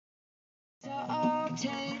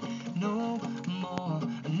hesitate no more,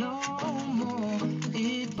 no more.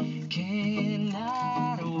 It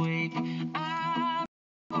cannot wait. I'm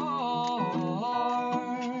yours.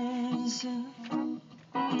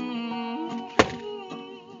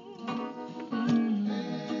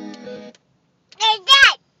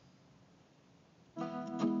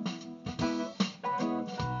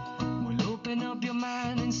 Well, open up your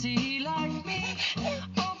mind and see like me.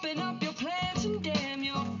 Open up your plans and damn,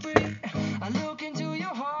 you're free. I look into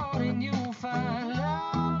your heart and you'll find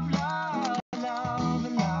love, love,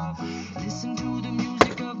 love, love. Listen to the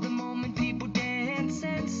music of the moment, people dance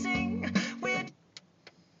and sing.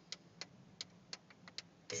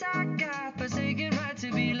 I got forsaken right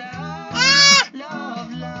to be loved.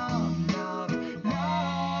 Love, love, love,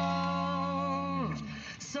 love.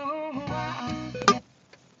 So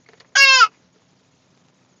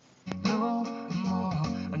no more,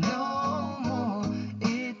 no more.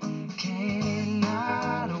 It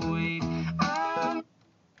cannot wait.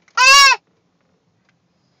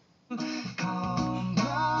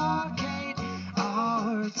 Complicate.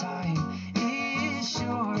 Our time is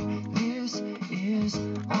short. This is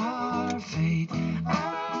our fate.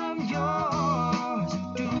 I'm yours.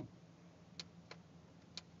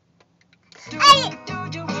 Do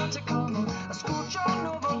you want to come? Scooch on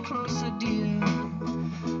over closer, dear,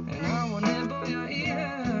 and I will nibble your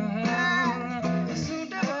ear.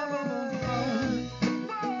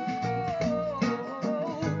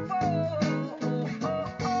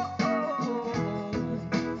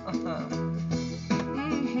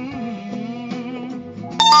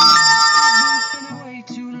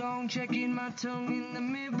 Checking my tongue in the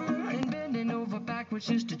mirror and bending over backwards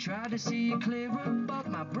just to try to see it clearer, but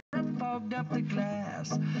my breath fogged up the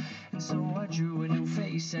glass, and so I drew a new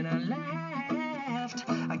face and I laughed.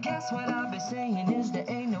 I guess what I've been saying is there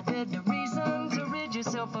ain't no better reason to rid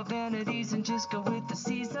yourself of vanities and just go with the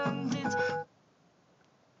seasons. Its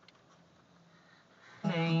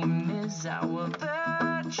name is our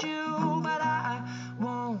virtue, but I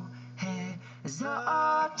won't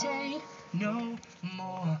hesitate no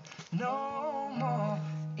more, no more.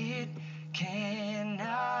 It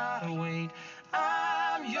cannot wait.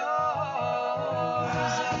 I'm yours.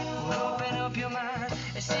 Open up your mind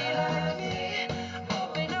and see like me.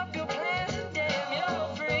 Open up your plans and damn,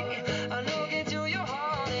 you're free. I look into your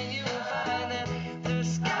heart and you'll find that the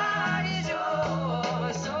sky is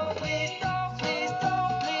yours. So please don't, please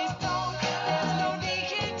don't, please don't. There's no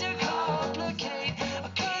need to complicate,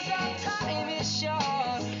 'cause our time is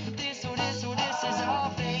short. This is our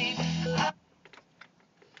fate.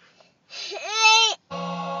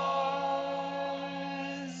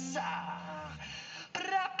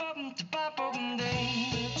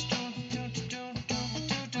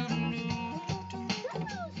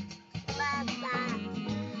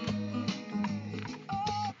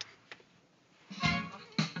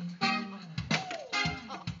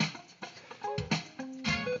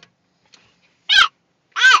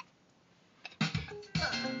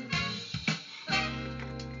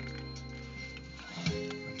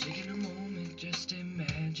 I'm taking a moment, just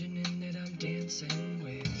imagining that I'm dancing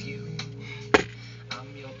with you.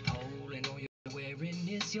 I'm your pole and all you're wearing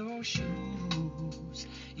is your shoes.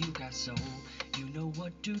 You got soul, you know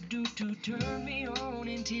what to do to turn me on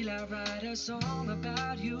until I write a song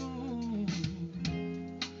about you.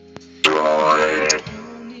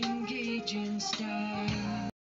 An engaging style.